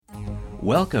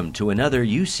Welcome to another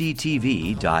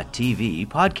UCTV.tv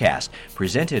podcast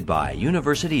presented by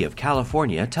University of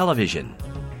California Television.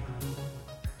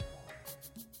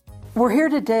 We're here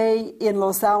today in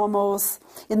Los Alamos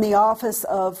in the office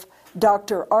of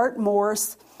Dr. Art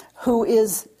Morse, who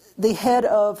is the head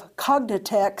of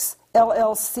Cognitex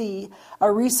LLC,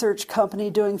 a research company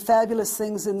doing fabulous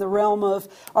things in the realm of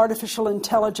artificial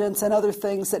intelligence and other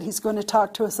things that he's going to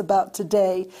talk to us about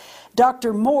today.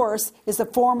 Dr. Morse is a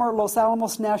former Los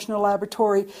Alamos National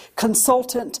Laboratory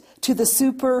consultant to the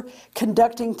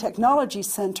Superconducting Technology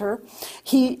Center.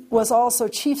 He was also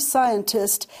chief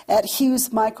scientist at Hughes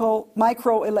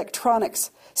Microelectronics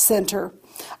Center.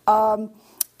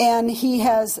 And he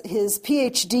has his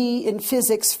PhD in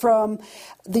physics from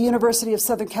the University of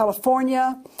Southern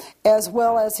California, as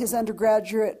well as his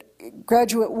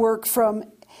graduate work from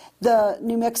the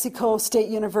New Mexico State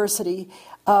University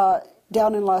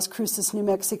down in Las Cruces, New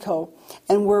Mexico.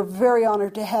 And we're very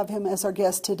honored to have him as our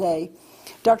guest today.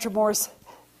 Dr. Morse,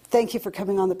 thank you for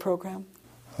coming on the program.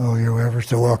 Oh, you're ever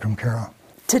so welcome, Carol.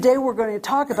 Today we're going to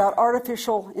talk about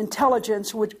artificial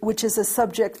intelligence, which is a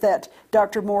subject that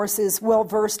Dr. Morse is well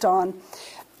versed on.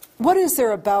 What is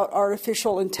there about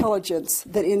artificial intelligence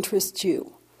that interests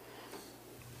you?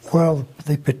 Well,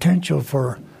 the potential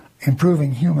for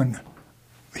improving human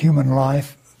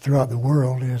life throughout the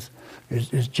world is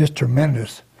just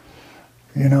tremendous.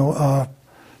 You know, a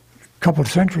couple of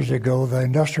centuries ago, the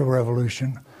Industrial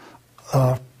Revolution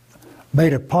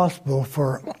made it possible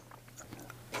for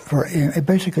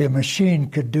basically a machine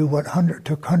could do what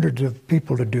took hundreds of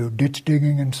people to do, ditch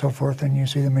digging and so forth, and you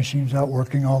see the machines out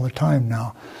working all the time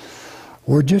now.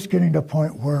 We're just getting to a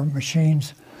point where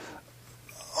machines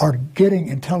are getting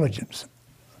intelligence.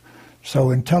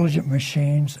 So intelligent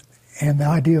machines and the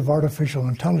idea of artificial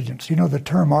intelligence. You know, the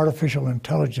term artificial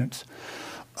intelligence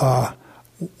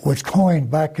was coined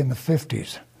back in the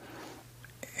 50s.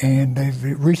 And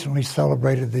they've recently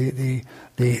celebrated the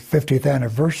 50th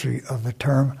anniversary of the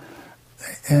term.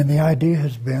 And the idea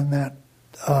has been that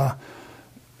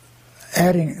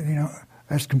adding, you know,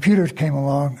 as computers came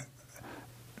along,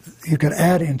 you could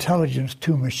add intelligence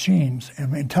to machines,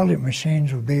 and intelligent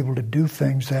machines would be able to do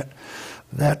things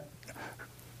that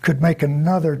could make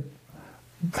another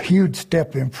huge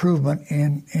step improvement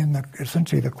in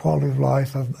essentially the quality of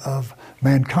life of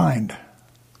mankind.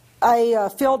 I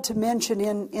failed to mention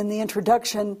in the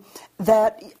introduction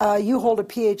that you hold a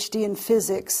PhD in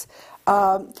physics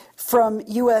from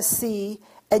USC,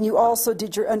 and you also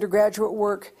did your undergraduate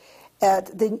work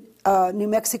at the New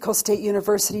Mexico State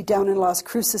University down in Las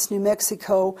Cruces, New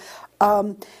Mexico.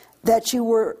 That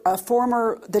you are a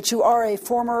former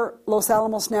Los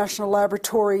Alamos National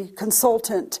Laboratory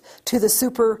consultant to the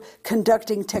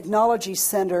Superconducting Technology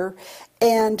Center,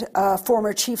 and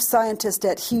former chief scientist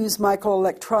at Hughes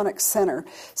Microelectronics Center.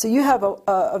 So you have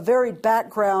a varied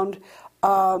background.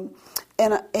 And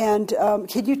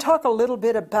can you talk a little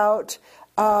bit about?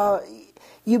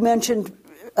 You mentioned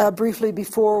briefly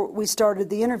before we started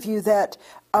the interview that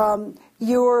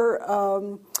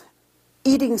you're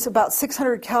eating about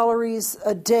 600 calories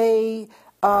a day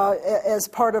as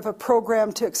part of a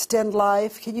program to extend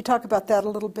life. Can you talk about that a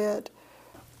little bit?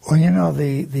 Well, you know,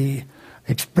 the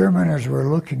experimenters were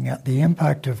looking at the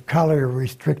impact of calorie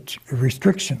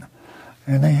restriction,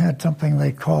 and they had something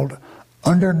they called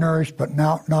undernourished but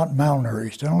not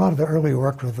malnourished. And a lot of the early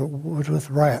work was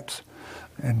with rats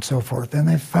and so forth. And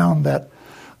they found that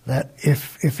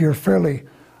if you're fairly,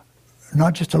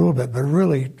 not just a little bit, but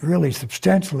really, really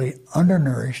substantially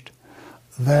undernourished,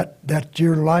 that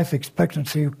your life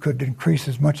expectancy could increase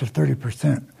as much as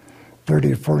 30% to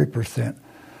 40%.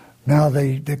 Now,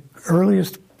 the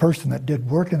earliest person that did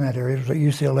work in that area was at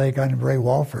UCLA, a guy named Ray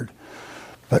Walford.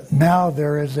 But now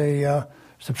there is a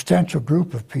substantial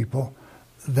group of people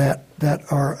that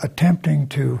are attempting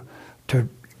to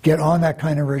get on that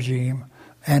kind of regime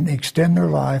and extend their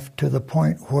life to the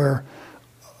point where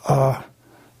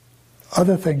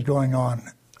other things going on.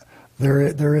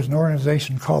 There is an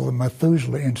organization called the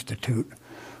Methuselah Institute,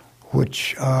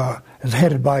 which is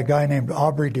headed by a guy named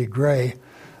Aubrey de Grey,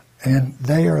 and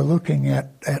they are looking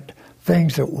at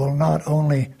things that will not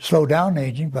only slow down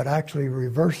aging, but actually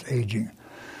reverse aging.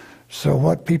 So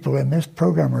what people in this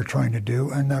program are trying to do,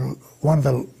 and one of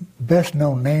the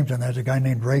best-known names in that is a guy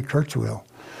named Ray Kurzweil,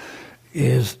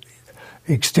 is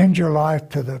extend your life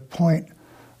to the point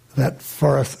that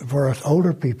for us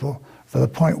older people, to the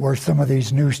point where some of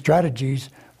these new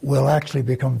strategies will actually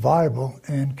become viable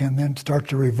and can then start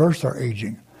to reverse our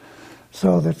aging.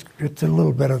 So it's a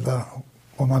little bit of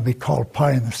what might be called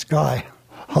pie in the sky,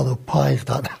 although pie is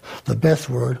not the best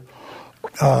word.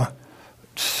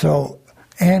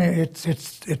 And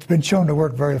it's been shown to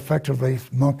work very effectively.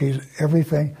 Monkeys,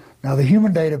 everything. Now the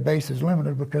human database is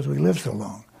limited because we live so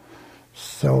long.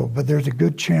 But there's a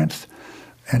good chance,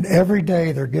 and every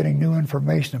day they're getting new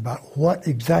information about what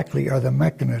exactly are the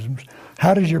mechanisms.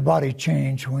 How does your body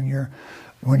change when your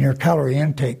calorie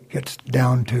intake gets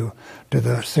down to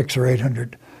the 600 or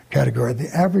 800 category?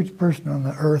 The average person on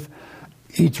the earth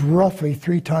eats roughly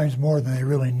 3 times more than they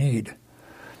really need.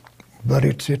 But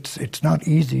it's not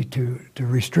easy to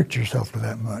restrict yourself to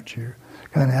that much. You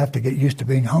kind of have to get used to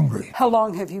being hungry. How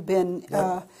long have you been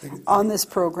on this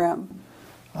program?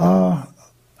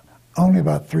 Only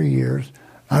about 3 years.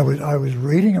 I was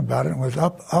reading about it and was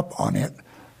up on it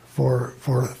for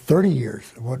 30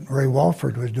 years. What Ray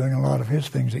Walford was doing a lot of his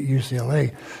things at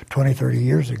UCLA 20, 30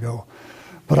 years ago.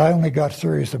 But I only got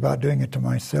serious about doing it to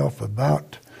myself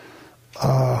about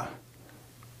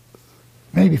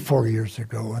maybe 4 years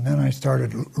ago, and then I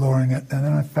started lowering it, and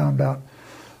then I found out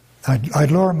I'd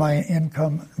lower my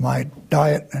income, my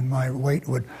diet, and my weight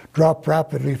would drop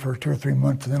rapidly for 2 or 3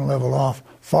 months and then level off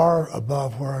far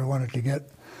above where I wanted to get.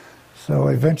 So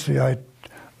eventually I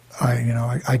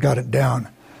got it down.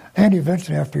 And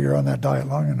eventually after you're on that diet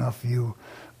long enough,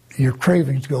 your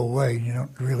cravings go away. You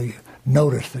don't really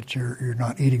notice that you're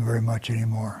not eating very much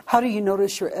anymore. How do you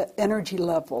notice your energy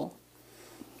level?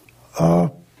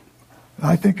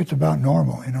 I think it's about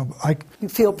normal. You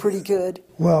feel pretty good.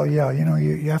 Well, yeah.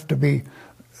 You have to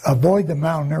avoid the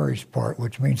malnourished part,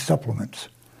 which means supplements.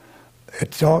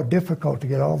 It's all difficult to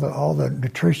get all the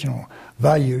nutritional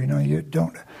value. You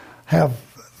don't have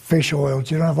fish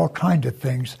oils. You don't have all kinds of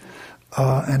things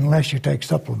unless you take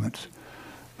supplements.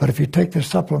 But if you take the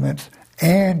supplements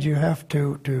and you have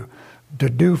to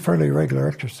do fairly regular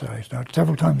exercise. Now,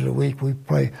 several times a week we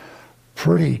play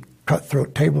pretty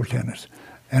cutthroat table tennis.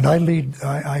 And I lead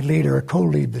or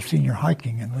co-lead the senior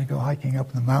hiking, and we go hiking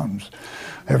up in the mountains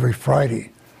every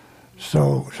Friday.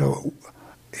 So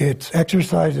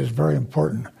exercise is very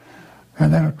important.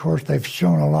 And then, of course, they've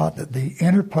shown a lot that the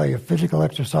interplay of physical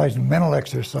exercise and mental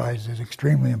exercise is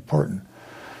extremely important.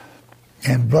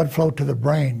 And blood flow to the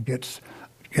brain gets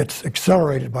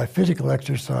accelerated by physical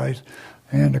exercise,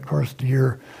 and of course,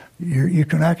 you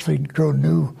can actually grow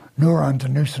new neurons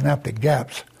and new synaptic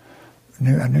gaps,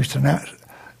 new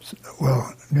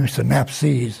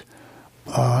synapses,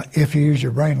 if you use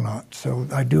your brain a lot. So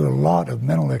I do a lot of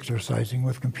mental exercising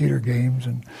with computer games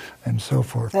and so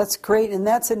forth. That's great, and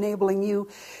that's enabling you,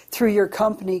 through your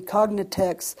company,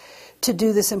 Cognitex, to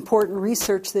do this important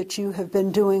research that you have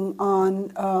been doing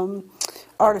on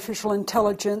artificial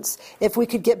intelligence. If we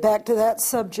could get back to that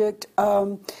subject,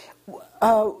 what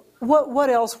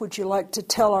else would you like to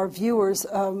tell our viewers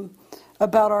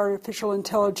about artificial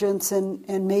intelligence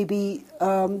and maybe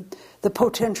the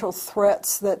potential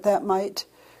threats that might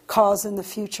cause in the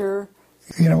future?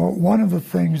 One of the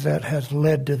things that has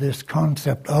led to this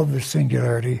concept of the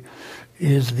singularity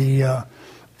is the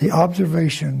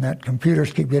observation that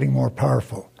computers keep getting more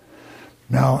powerful.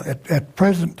 Now, at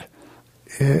present,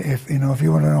 if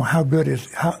you want to know how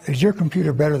is your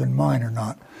computer better than mine or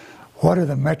not, what are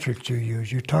the metrics you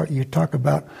use? You talk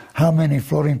about how many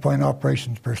floating point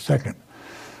operations per second.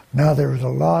 Now, there was a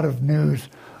lot of news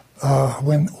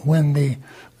when the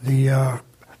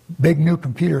big new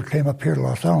computer came up here to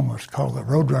Los Alamos called the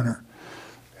Roadrunner,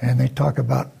 and they talk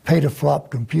about petaflop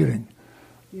computing.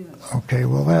 Yes. Okay,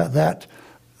 well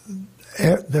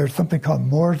there's something called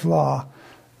Moore's Law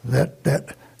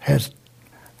that has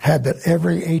had that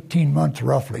every 18 months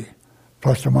roughly,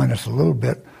 plus or minus a little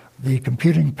bit, the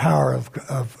computing power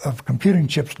of computing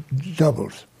chips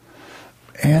doubles.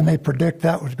 And they predict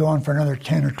that was going for another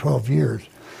 10 or 12 years.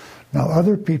 Now,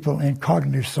 other people in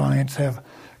cognitive science have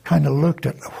kind of looked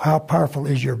at how powerful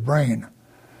is your brain.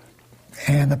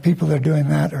 And the people that are doing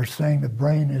that are saying the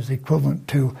brain is equivalent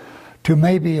to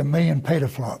maybe 1 million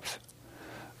petaflops.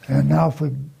 And now if we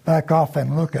back off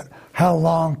and look at how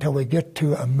long till we get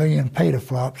to 1 million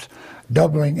petaflops,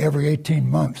 doubling every 18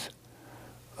 months,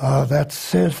 that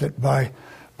says that by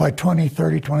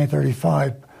 2030,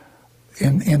 2035,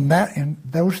 in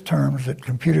those terms, that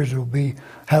computers will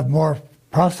have more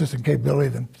processing capability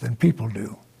than people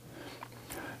do.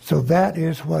 So that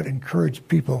is what encouraged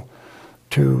people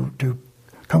to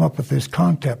come up with this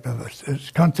concept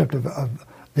of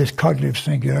this cognitive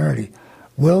singularity.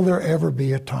 Will there ever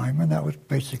be a time, and that was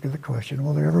basically the question,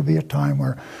 will there ever be a time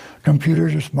where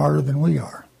computers are smarter than we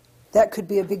are? That could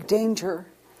be a big danger.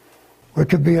 It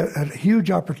could be a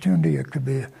huge opportunity. It could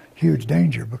be a huge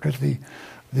danger, because the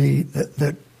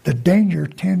danger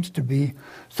tends to be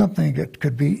something that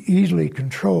could be easily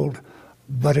controlled,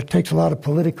 but it takes a lot of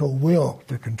political will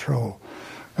to control.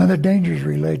 And the dangers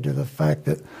relate to the fact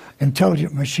that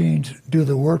intelligent machines do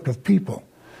the work of people.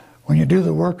 When you do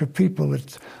the work of people,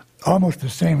 it's almost the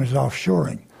same as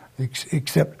offshoring,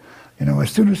 except,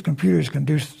 as soon as computers can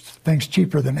do things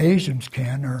cheaper than Asians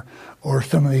can, or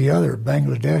some of the other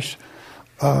Bangladesh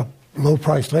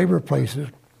low-price labor places,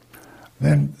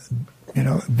 then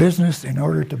business, in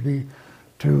order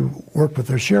to work with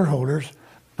their shareholders,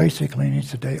 basically needs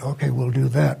to say, okay, we'll do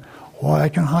that. Well, I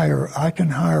can hire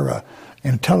a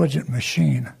intelligent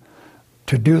machine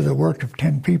to do the work of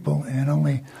 10 people and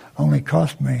only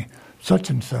cost me such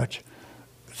and such.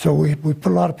 So we put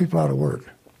a lot of people out of work.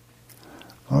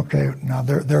 Okay, now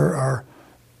there are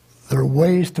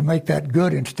ways to make that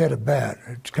good instead of bad.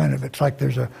 It's like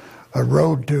there's a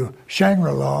road to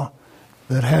Shangri-La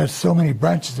that has so many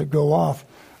branches that go off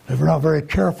that if we're not very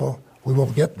careful, we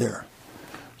won't get there.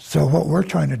 So what we're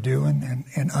trying to do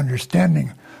in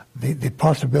understanding the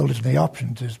possibilities and the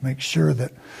options is make sure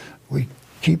that we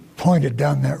keep pointed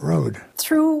down that road.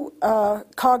 Through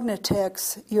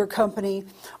Cognitex, your company,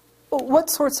 what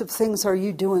sorts of things are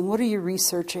you doing? What are you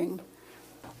researching?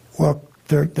 Well,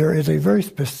 there is a very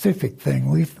specific thing.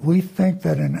 We think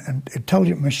that an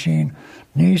intelligent machine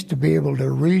needs to be able to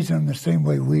reason the same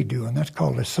way we do, and that's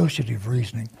called associative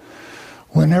reasoning.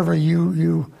 Whenever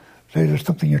you say there's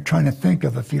something you're trying to think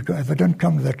of, if it doesn't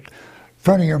come to the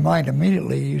front of your mind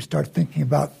immediately, you start thinking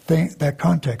about that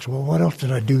context. Well, what else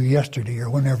did I do yesterday, or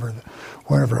whenever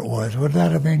it was? What did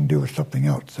that have anything to do with something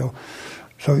else? So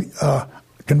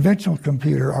conventional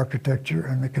computer architecture,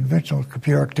 and the conventional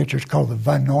computer architecture is called the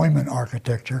von Neumann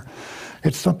architecture.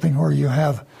 It's something where you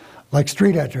have, like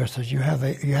street addresses, you have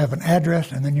an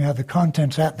address, and then you have the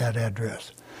contents at that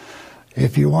address.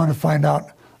 If you want to find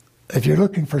out, if you're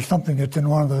looking for something that's in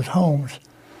one of those homes,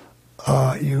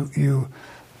 you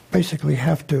basically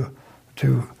have to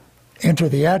enter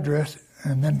the address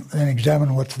and then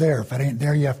examine what's there. If it ain't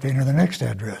there, you have to enter the next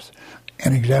address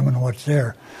and examine what's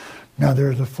there. Now,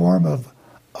 there's a form of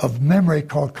memory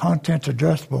called contents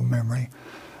addressable memory,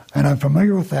 and I'm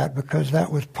familiar with that because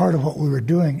that was part of what we were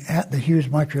doing at the Hughes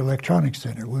Microelectronics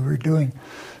Center. We were doing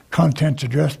contents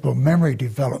addressable memory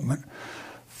development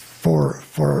for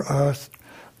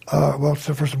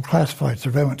some classified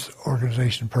surveillance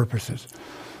organization purposes.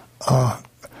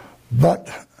 But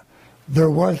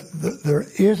there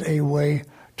is a way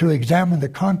to examine the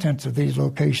contents of these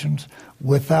locations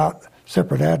without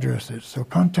separate addresses. So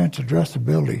contents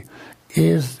addressability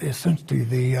is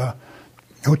essentially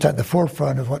what's at the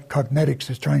forefront of what Cognitics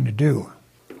is trying to do.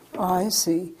 Oh, I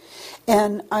see.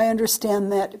 And I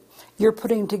understand that you're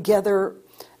putting together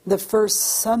the first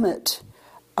summit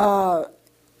to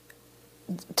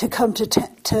come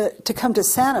to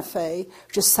Santa Fe,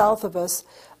 just south of us,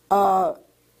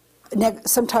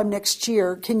 sometime next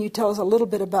year. Can you tell us a little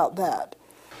bit about that?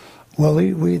 Well,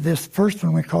 this first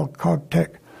one we called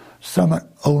CogTech Summit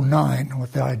 09,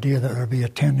 with the idea that there would be a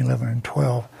 10, 11, and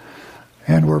 12.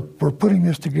 And we're putting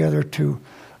this together to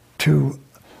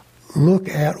look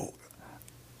at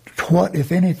what,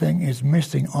 if anything, is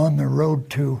missing on the road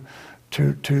to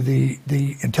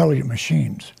the intelligent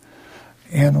machines.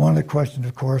 And one of the questions,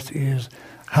 of course, is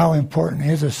how important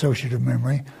is associative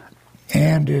memory,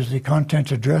 and is the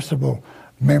contents addressable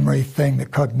memory thing that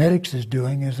Cognitics is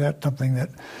doing, is that something that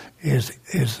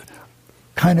is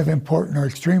kind of important or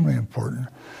extremely important?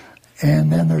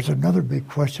 And then there's another big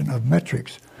question of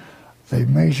metrics. They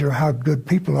measure how good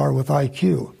people are with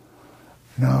IQ.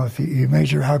 Now, if you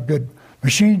measure how good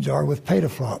machines are with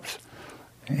petaflops,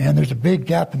 and there's a big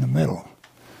gap in the middle.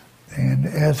 And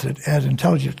as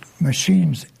intelligent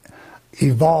machines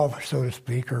evolve, so to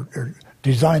speak, or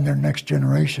design their next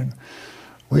generation,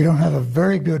 we don't have a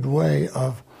very good way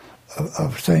of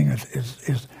saying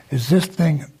is this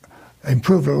thing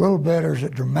improved a little bit, or is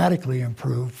it dramatically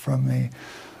improved from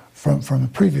the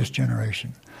previous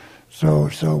generation? So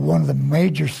one of the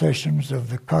major sessions of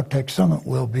the CogTech Summit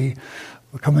will be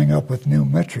coming up with new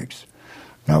metrics.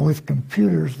 Now, with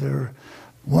computers,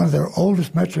 one of their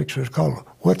oldest metrics was called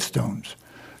whetstones.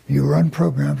 You run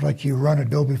programs like you run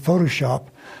Adobe Photoshop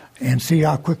and see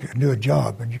how quick it can do a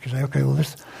job. And you can say, okay, well,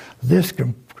 this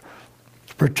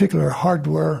particular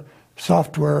hardware,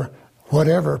 software,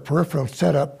 whatever, peripheral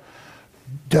setup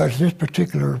does this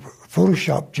particular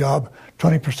Photoshop job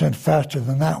 20% faster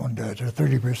than that one does, or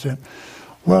 30%.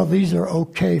 Well, these are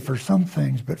okay for some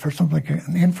things, but for something like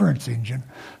an inference engine,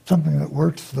 something that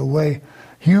works the way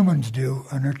humans do,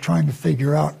 and they're trying to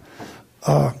figure out,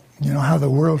 how the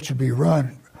world should be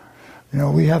run.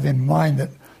 We have in mind that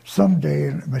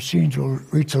someday machines will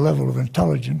reach a level of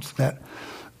intelligence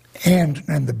and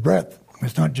the breadth.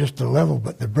 It's not just the level,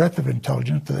 but the breadth of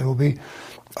intelligence that will be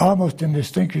almost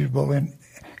indistinguishable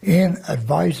in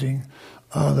advising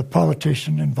the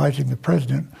politician, advising the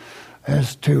president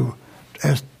as to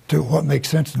what makes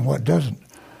sense and what doesn't.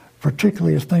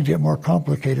 Particularly as things get more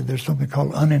complicated, there's something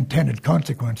called unintended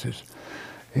consequences.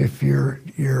 If you're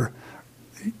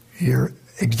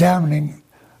examining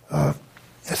a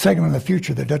segment of the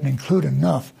future that doesn't include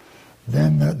enough,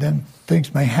 then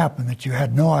things may happen that you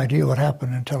had no idea what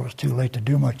happened until it's too late to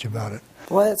do much about it.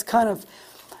 Well, it's kind of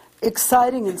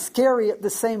exciting and scary at the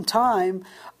same time.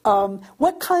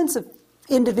 What kinds of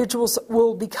individuals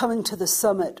will be coming to the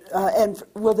summit, and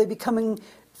will they be coming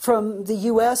from the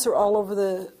U.S. or all over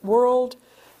the world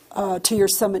to your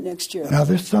summit next year? Now,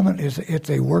 this summit it's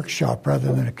a workshop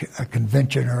rather than a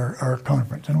convention or a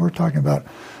conference, and we're talking about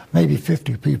maybe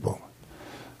 50 people.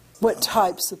 What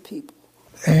types of people?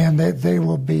 And they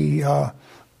will be, of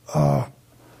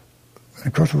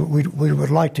course, we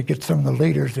would like to get some of the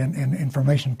leaders in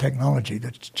information technology,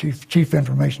 the chief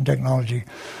information technology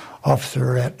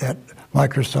officer at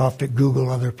Microsoft, at Google,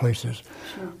 other places,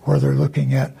 sure, where they're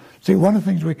looking at. See, one of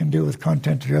the things we can do with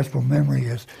content addressable memory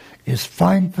is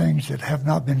find things that have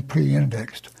not been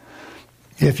pre-indexed.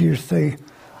 If you say,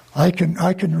 I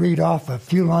can read off a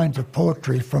few lines of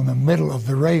poetry from the middle of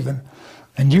The Raven,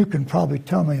 and you can probably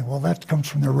tell me, well, that comes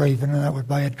from The Raven, and that was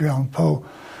by Edgar Allan Poe.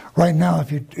 Right now,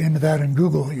 if you're into that in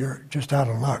Google, you're just out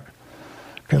of luck.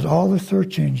 Because all the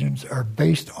search engines are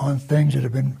based on things that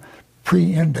have been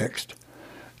pre-indexed.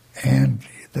 And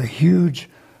the huge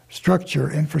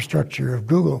infrastructure of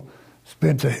Google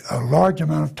spends a large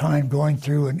amount of time going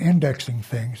through and indexing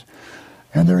things.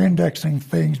 And they're indexing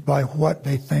things by what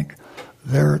they think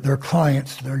their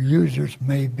clients, their users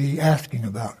may be asking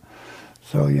about.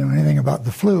 So, anything about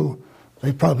the flu,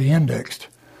 they probably indexed.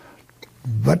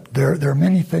 But there are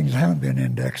many things that haven't been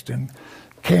indexed, and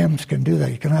CAMs can do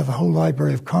that. You can have the whole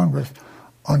Library of Congress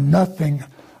on nothing.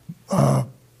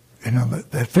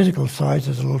 The physical size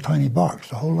is a little tiny box,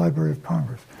 the whole Library of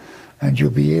Congress. And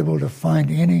you'll be able to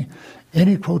find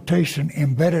any quotation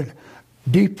embedded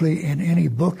deeply in any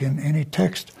book, in any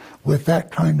text, with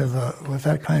that kind of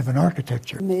an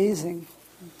architecture. Amazing.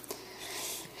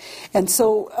 And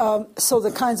so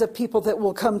the kinds of people that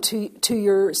will come to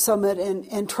your summit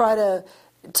and try to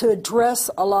address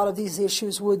a lot of these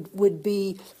issues would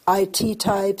be IT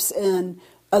types and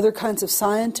other kinds of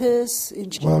scientists,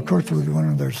 engineers. Well, of course,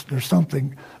 there's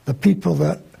something. The people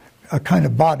that kind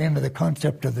of bought into the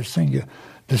concept of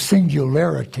the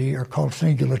singularity are called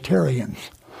singularitarians,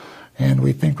 and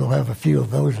we think we'll have a few of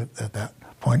those at that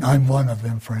point. I'm one of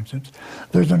them, for instance.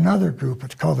 There's another group.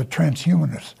 It's called the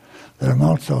transhumanists, that I'm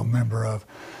also a member of.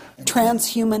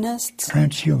 Transhumanists?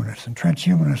 Transhumanists. And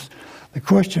transhumanists, the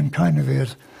question kind of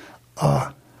is,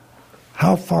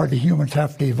 how far do humans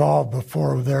have to evolve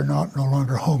before they're no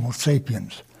longer Homo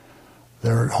sapiens?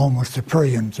 They're Homo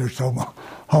sapiens, they're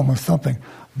Homo something.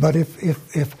 But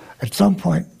if at some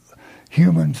point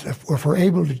humans, if we're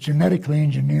able to genetically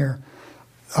engineer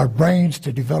our brains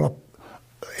to develop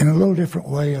in a little different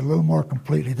way, a little more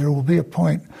completely, there will be a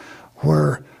point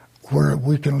where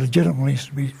we can legitimately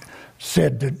be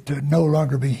said to no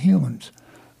longer be humans,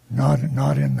 not in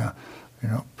the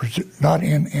not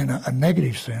in a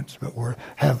negative sense, but we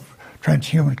have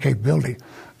transhuman capability.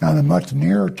 Now, in the much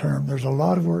nearer term, there's a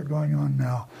lot of work going on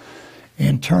now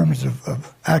in terms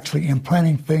of actually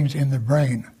implanting things in the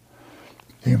brain.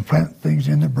 They implant things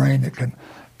in the brain that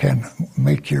can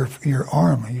make your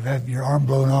arm. You've had your arm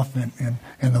blown off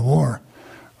in the war,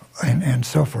 and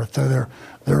so forth. So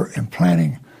they're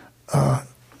implanting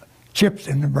chips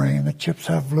in the brain. The chips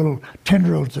have little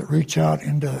tendrils that reach out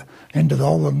into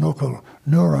all the local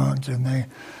neurons, and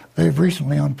they've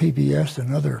recently on PBS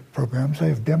and other programs they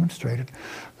have demonstrated.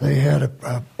 They had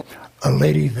a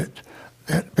lady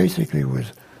that basically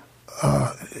was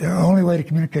the only way to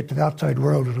communicate to the outside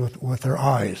world was with her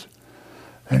eyes,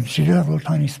 and she did have a little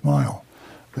tiny smile,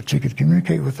 but she could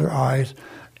communicate with her eyes,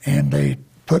 and they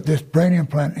put this brain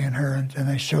implant in her, and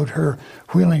they showed her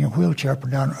wheeling a wheelchair up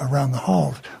and down around the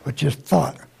halls with just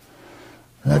thought.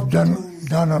 And they've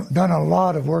done a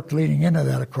lot of work leading into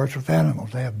that, of course, with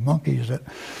animals. They have monkeys that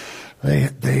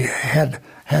they had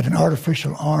an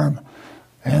artificial arm,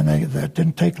 and that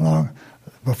didn't take long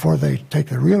before they take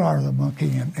the real arm of the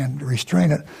monkey and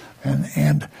restrain it,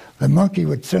 and the monkey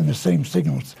would send the same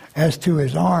signals as to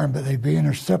his arm, but they'd be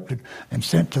intercepted and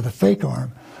sent to the fake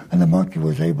arm. And the monkey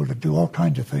was able to do all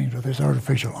kinds of things with his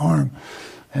artificial arm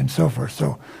and so forth.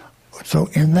 So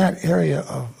in that area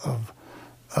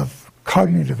of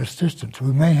cognitive assistance,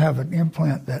 we may have an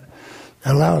implant that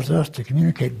allows us to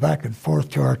communicate back and forth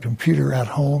to our computer at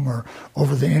home or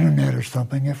over the internet or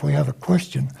something. If we have a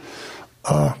question,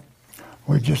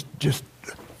 we just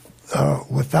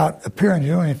without appearing to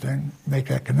do anything, make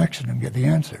that connection and get the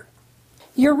answer.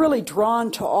 You're really drawn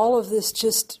to all of this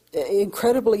just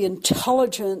incredibly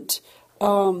intelligent,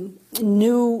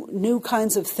 new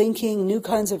kinds of thinking, new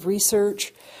kinds of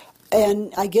research.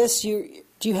 And I guess do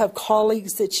you have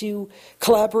colleagues that you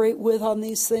collaborate with on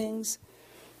these things,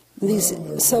 these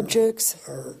subjects?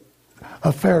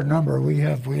 A fair number. We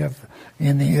have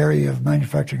in the area of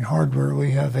manufacturing hardware,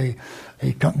 we have a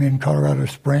company in Colorado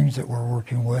Springs that we're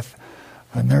working with,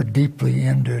 and they're deeply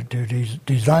into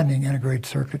designing integrated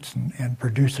circuits and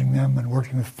producing them and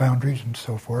working with foundries and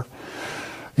so forth.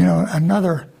 You know,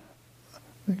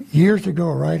 years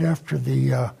ago, right after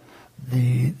the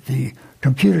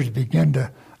computers began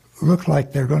to look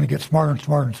like they're going to get smarter and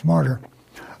smarter and smarter,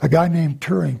 a guy named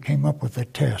Turing came up with a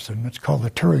test, and it's called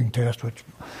the Turing test, which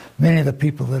many of the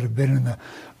people that have been in the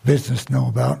business know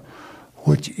about,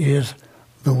 which is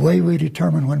the way we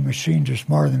determine when machines are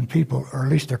smarter than people, or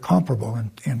at least they're comparable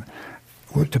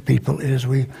to people, is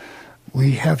we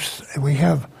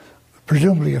have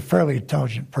presumably a fairly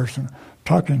intelligent person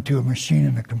talking to a machine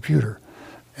and a computer,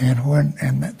 and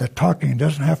the talking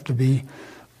doesn't have to be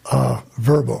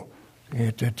verbal.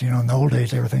 In the old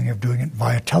days, everything of doing it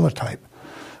via teletype.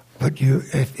 But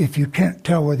if you can't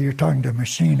tell whether you're talking to a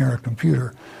machine or a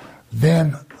computer,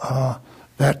 then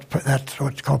that's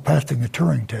what's called passing the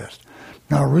Turing test.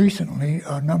 Now, recently,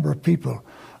 a number of people,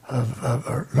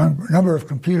 a number of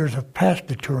computers have passed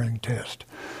the Turing test,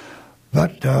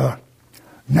 but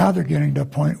now they're getting to a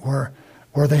point where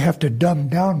they have to dumb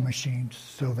down machines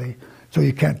so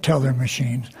you can't tell they're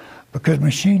machines, because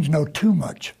machines know too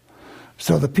much.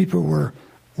 So the people were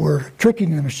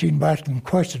tricking the machine by asking them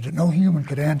questions that no human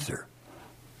could answer.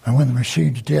 And when the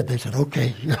machines did, they said,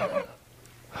 okay.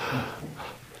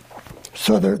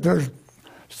 So there's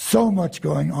so much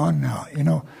going on now. You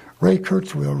know, Ray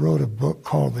Kurzweil wrote a book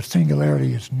called The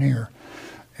Singularity is Near,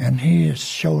 and he has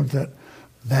shown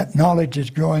that knowledge is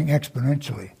growing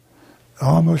exponentially,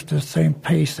 almost the same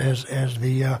pace as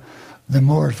the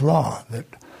Moore's Law.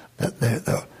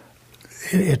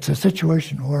 It's a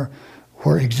situation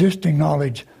where existing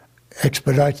knowledge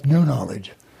expedites new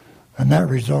knowledge, and that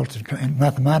results in,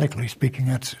 mathematically speaking,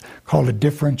 that's called a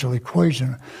differential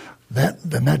equation.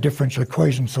 That differential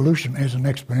equation solution is an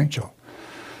exponential.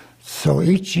 So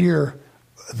each year,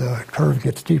 the curve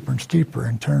gets steeper and steeper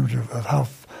in terms of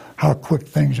how quick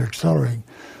things are accelerating.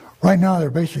 Right now, they're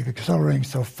basically accelerating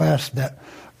so fast that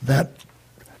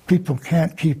people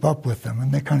can't keep up with them,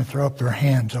 and they kind of throw up their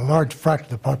hands. A large fraction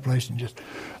of the population just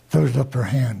throws up their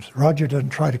hands. Roger doesn't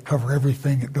try to cover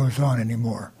everything that goes on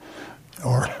anymore.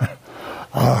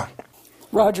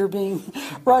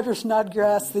 Roger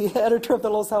Snodgrass, the editor of the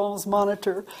Los Alamos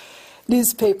Monitor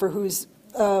newspaper, who's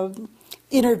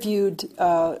interviewed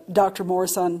Dr.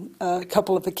 Morse on a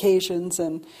couple of occasions,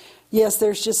 and yes,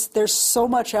 there's so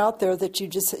much out there that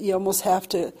you almost have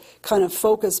to kind of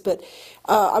focus. But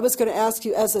I was going to ask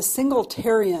you, as a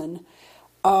singletarian,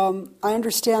 I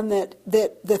understand that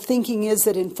the thinking is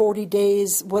that in 40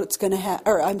 days,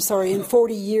 in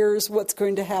 40 years, what's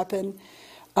going to happen.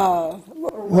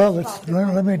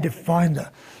 Let me define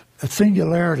the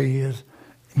singularity is,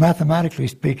 mathematically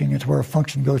speaking, it's where a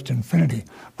function goes to infinity.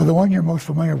 But the one you're most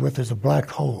familiar with is a black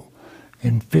hole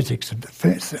in physics.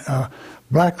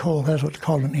 Black hole has what's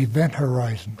called an event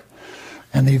horizon.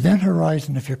 And the event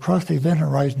horizon, if you cross the event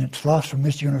horizon, it's lost from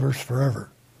this universe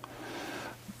forever.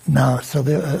 Now, so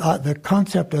the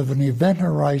concept of an event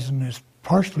horizon is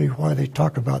partially why they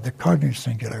talk about the cognitive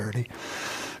singularity,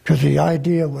 because the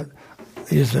idea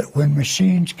is that when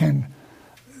machines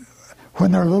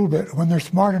when they're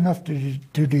smart enough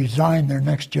to design their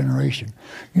next generation.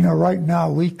 You know, right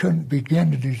now we couldn't begin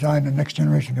to design a next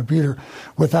generation computer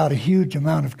without a huge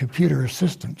amount of computer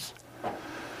assistance.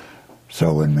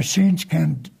 So when machines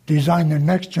can design their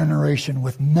next generation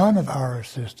with none of our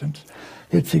assistance,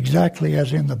 it's exactly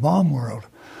as in the bomb world,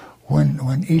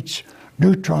 when each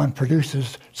neutron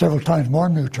produces several times more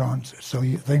neutrons, so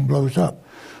the thing blows up.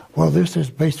 Well, this is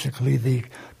basically the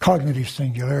cognitive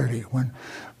singularity, when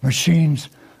machines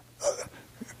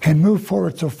can move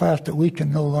forward so fast that we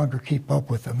can no longer keep up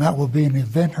with them. That will be an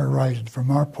event horizon from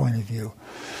our point of view.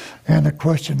 And the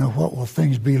question of what will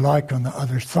things be like on the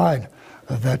other side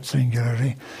of that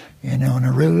singularity, in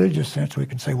a religious sense, we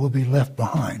can say we'll be left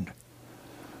behind.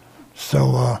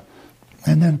 So,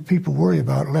 and then people worry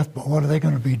about what are they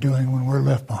going to be doing when we're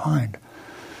left behind?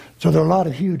 So there are a lot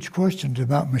of huge questions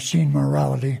about machine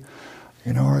morality.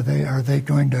 You know, are they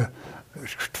going to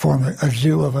form a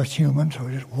zoo of us humans?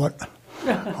 Or what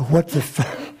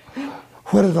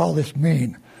does all this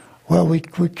mean? Well, we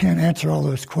can't answer all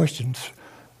those questions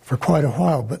for quite a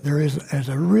while, but there is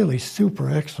a really super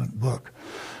excellent book,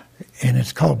 and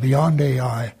it's called Beyond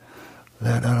AI,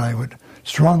 that I would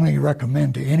strongly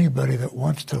recommend to anybody that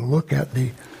wants to look at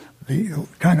the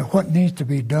kind of what needs to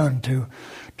be done to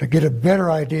get a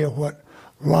better idea of what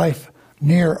life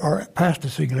near or past the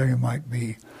singularity might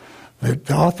be.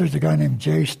 The author is a guy named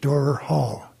J. Storer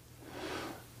Hall,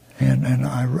 and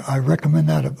I recommend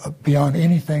that beyond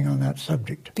anything on that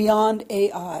subject. Beyond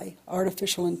AI,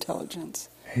 artificial intelligence.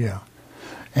 Yeah,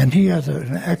 and he has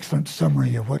an excellent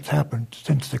summary of what's happened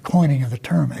since the coining of the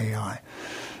term AI,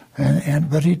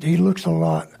 but he looks a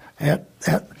lot at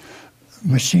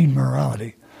machine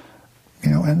morality,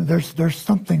 and there's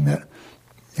something that,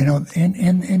 in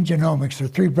genomics, there are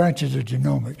three branches of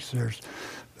genomics. There's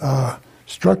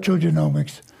structural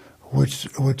genomics,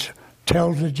 which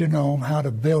tells the genome how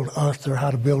to build us, or how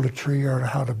to build a tree, or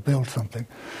how to build something.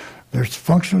 There's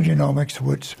functional genomics,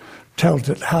 which tells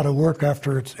it how to work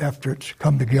after it's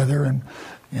come together, and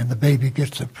the baby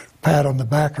gets a pat on the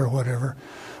back or whatever.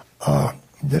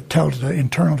 That tells the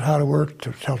internals how to work,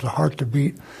 tells the heart to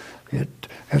beat. It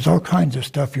has all kinds of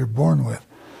stuff you're born with.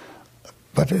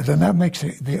 But then that makes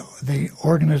the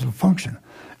organism function.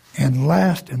 And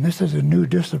last, and this is a new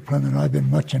discipline that I've been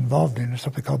much involved in, is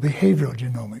something called behavioral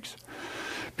genomics.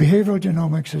 Behavioral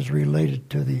genomics is related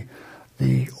to the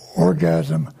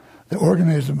organism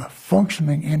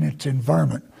functioning in its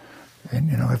environment.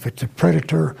 And if it's a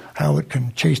predator, how it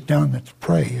can chase down its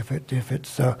prey. If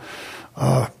it's a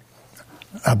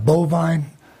bovine,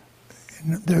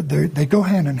 they go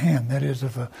hand in hand. That is,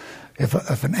 if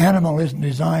an animal isn't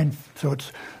designed so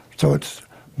its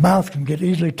mouth can get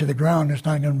easily to the ground, it's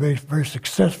not going to be very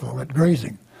successful at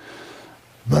grazing.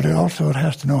 But it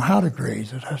has to know how to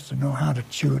graze. It has to know how to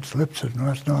chew its lips. It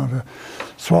has to know how to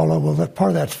swallow. Well, that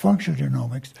part of that's functional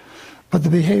genomics. But the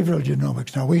behavioral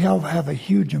genomics, now we have a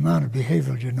huge amount of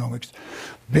behavioral genomics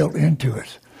built into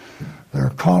it. There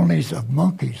are colonies of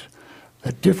monkeys,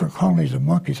 that different colonies of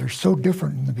monkeys are so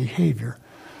different in the behavior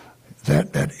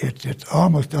that it's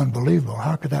almost unbelievable.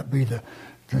 How could that be the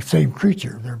same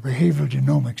creature? Their behavioral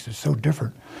genomics is so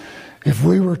different. If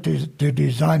we were to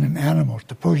design an animal,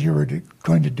 suppose you were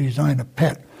going to design a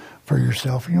pet for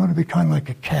yourself, you want to be kind of like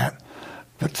a cat,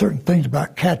 but certain things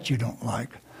about cats you don't like.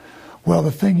 Well,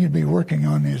 the thing you'd be working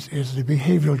on is the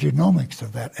behavioral genomics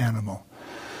of that animal.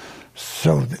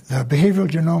 So the behavioral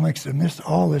genomics, and this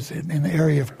all is in the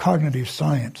area of cognitive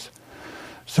science.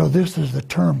 So this is the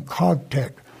term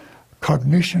CogTech,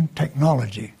 cognition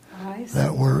technology,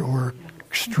 that we're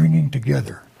stringing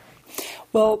together.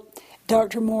 Well,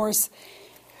 Dr. Morse,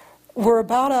 we're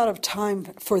about out of time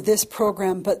for this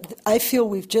program, but I feel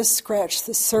we've just scratched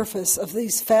the surface of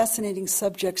these fascinating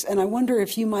subjects, and I wonder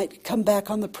if you might come back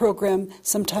on the program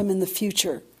sometime in the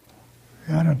future.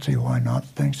 I don't see why not.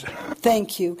 Thanks.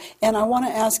 Thank you. And I want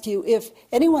to ask you, if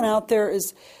anyone out there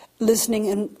is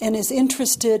listening and is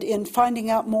interested in finding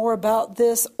out more about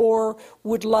this, or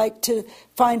would like to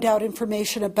find out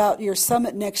information about your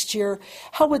summit next year,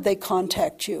 how would they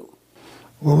contact you?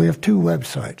 Well, we have two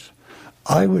websites.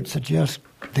 I would suggest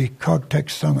the CogTech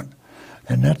Summit,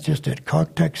 and that's just at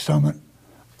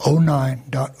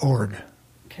cogtechsummit09.org.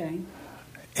 Okay.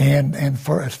 And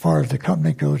as far as the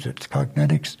company goes, it's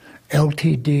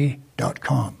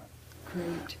cognetics.ltd.com.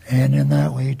 Great. And in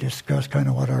that we discuss kind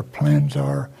of what our plans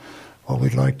are, what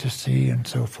we'd like to see, and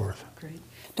so forth. Great.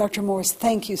 Dr. Morse,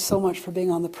 thank you so much for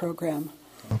being on the program.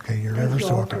 Okay, you're ever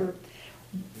so welcome.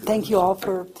 Thank you all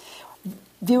for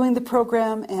viewing the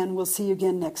program, and we'll see you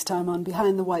again next time on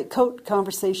Behind the White Coat,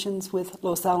 Conversations with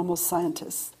Los Alamos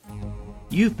Scientists.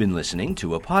 You've been listening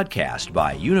to a podcast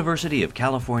by University of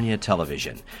California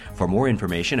Television. For more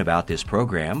information about this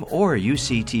program or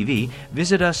UCTV,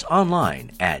 visit us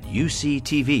online at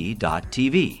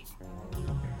uctv.tv.